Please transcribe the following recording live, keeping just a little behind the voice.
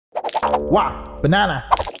Wow, banana.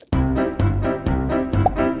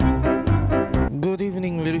 Good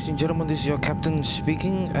evening, ladies and gentlemen. This is your captain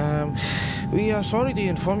speaking. We are sorry to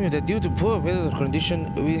inform you that due to poor weather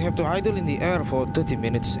condition, we have to idle in the air for 30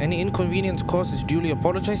 minutes. Any inconvenience caused is duly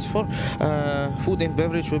apologized for. Food and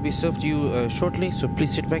beverage will be served to you shortly, so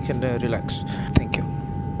please sit back and relax. Thank you.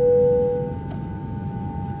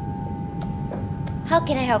 How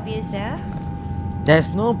can I help you, sir?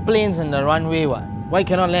 There's no planes on the runway, what? Why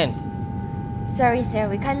cannot land? Sorry, sir,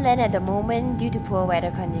 we can't land at the moment due to poor weather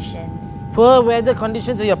conditions. Poor weather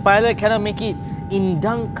conditions, so your pilot cannot make it. In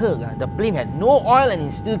Dunkirk, the plane had no oil and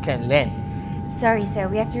it still can land. Sorry, sir,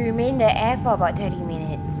 we have to remain in the air for about 30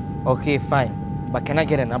 minutes. Okay, fine. But can I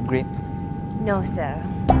get an upgrade? No, sir.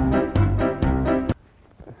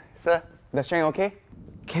 Sir, the string okay?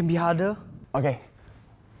 Can be harder. Okay.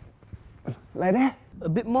 Like that? A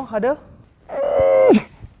bit more harder.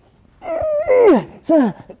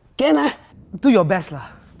 Sir, can I? Do your best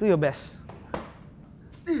lah. Do your best.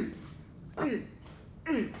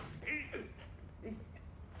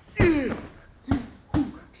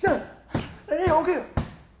 Sir, okay.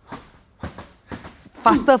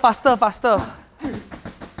 Faster, faster, faster.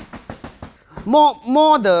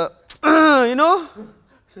 More the, you know?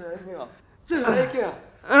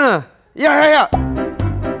 Yeah.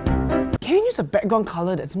 Can you use a background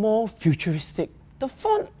color that's more futuristic? The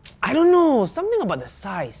font, I don't know, something about the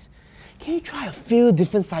size. Can you try a few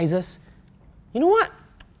different sizes? You know what?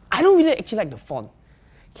 I don't really actually like the font.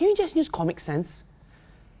 Can you just use Comic Sans?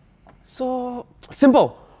 So,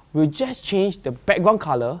 simple. We'll just change the background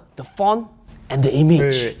color, the font, and the image.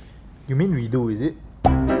 Wait. You mean redo, is it?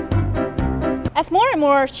 As more and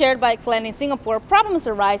more shared bikes land in Singapore, problems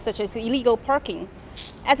arise such as illegal parking.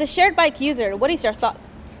 As a shared bike user, what is your thought?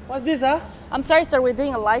 What's this, huh? I'm sorry, sir, we're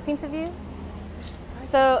doing a live interview.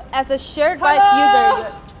 So, as a shared bike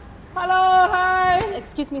user... Hello, hi!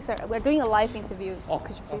 Excuse me, sir, we're doing a live interview. Oh,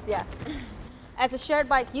 could you please, yeah. As a shared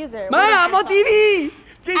bike user... Ma, I'm on TV!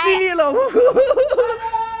 Keiji Lee along!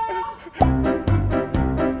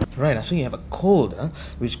 Right, so you have a cold,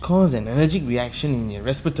 which causes an allergic reaction in your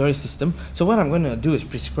respiratory system. So what I'm going to do is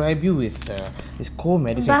prescribe you with this cold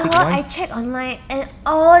medicine. But I checked online and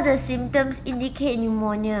all the symptoms indicate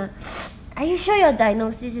pneumonia. Are you sure your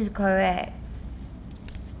diagnosis is correct?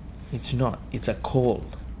 It's not. It's a cold.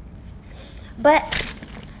 But,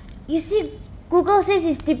 you see, Google says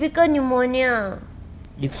it's typical pneumonia.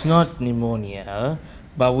 It's not pneumonia,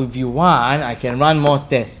 but if you want, I can run more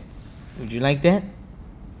tests. Would you like that?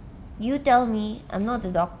 You tell me, I'm not the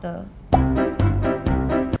doctor.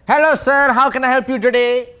 Hello, sir. How can I help you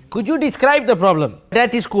today? Could you describe the problem?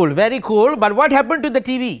 That is cool. Very cool. But what happened to the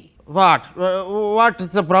TV? What? What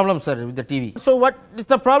is the problem, sir, with the TV? So what is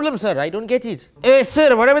the problem, sir? I don't get it.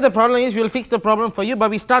 Sir, whatever the problem is, we'll fix the problem for you, but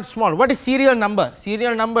we start small. What is serial number?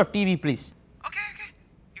 Serial number of TV, please. Okay.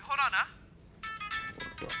 You hold on,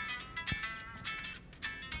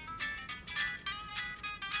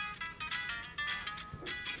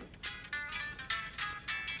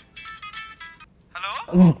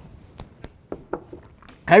 Hello?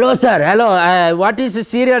 Hello, sir. Hello. What is the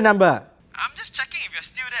serial number? I'm just checking if you're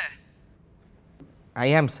still there. I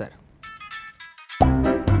am, sir.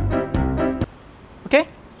 Okay.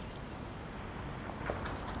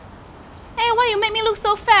 Hey, why you make me look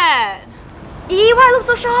so fat? Why I look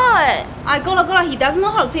so short? Go lah, he doesn't know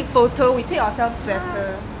how to take photo. We take ourselves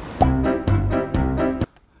better.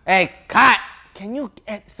 Hey, cut! Can you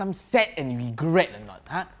add some sad and regret or not?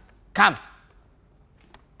 Huh? Come.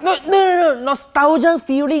 No. Nostalgia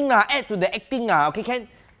feeling lah. Add to the acting lah. Okay, can?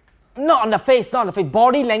 Not on the face.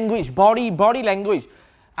 Body language. Body language.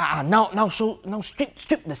 Now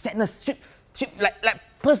strip the sadness. Strip like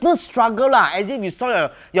personal struggle lah. As if you saw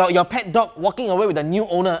your pet dog walking away with a new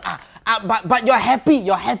owner. But you're happy.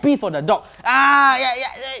 You're happy for the dog. Yeah.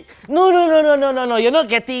 No. You're not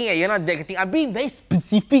getting it. I'm being very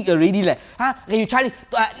specific already. You try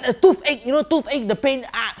toothache. You know toothache. The pain.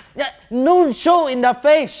 No, show in the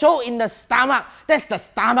face. Show in the stomach. That's the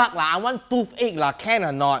stomach lah. I want toothache lah. Can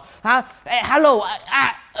or not? Hello.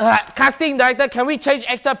 Casting director. Can we change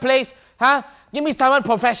actor place? Give me someone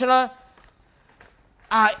professional.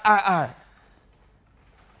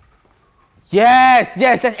 Yes,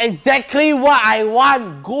 that's exactly what I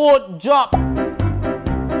want. Good job.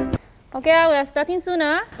 Okay, we are starting soon,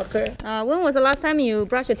 Okay. When was the last time you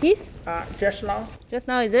brushed your teeth? Just now. Just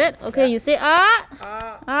now, is it? Okay, you say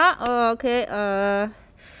okay.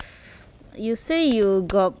 You say you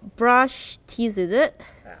got brushed teeth, is it?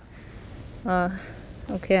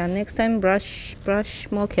 Okay, next time brush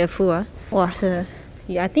more careful. Wow,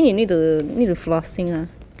 I think you need to flossing.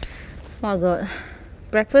 Oh God.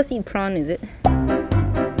 Breakfast eat prawn, is it?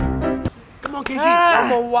 Come on,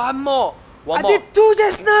 Keiji. One more. I did 2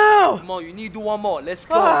 just now. Come on, you need to do one more. Let's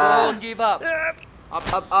go. Don't give up. Up.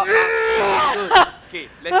 Good. Okay,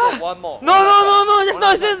 let's go. One more. No. Just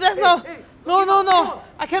now. No.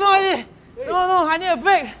 I cannot already. No. I need a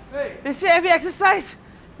break. They say every exercise,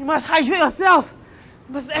 you must hydrate yourself.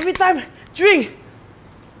 You must every time drink.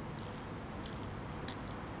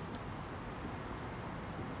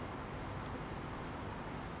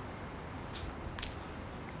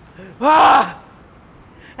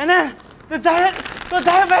 And then the diet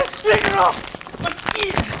very strict, you know.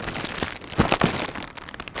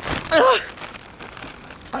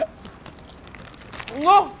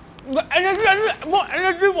 No, more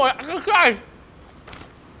energy for exercise.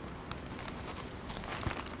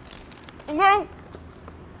 Okay.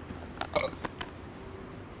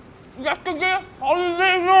 Yesterday,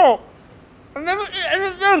 holiday, no. I never eat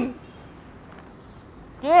anything.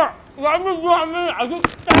 Yeah, I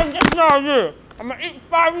just stand just now. I'm gonna eat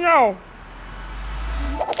 5 now.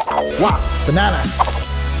 Wow, banana.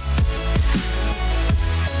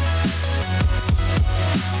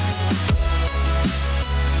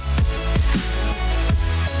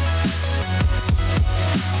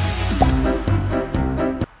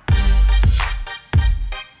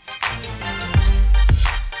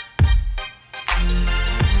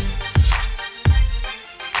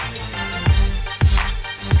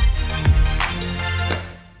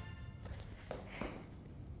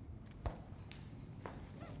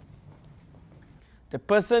 The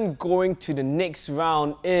person going to the next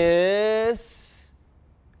round is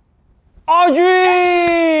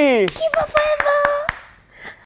Audrey! Keep up forever!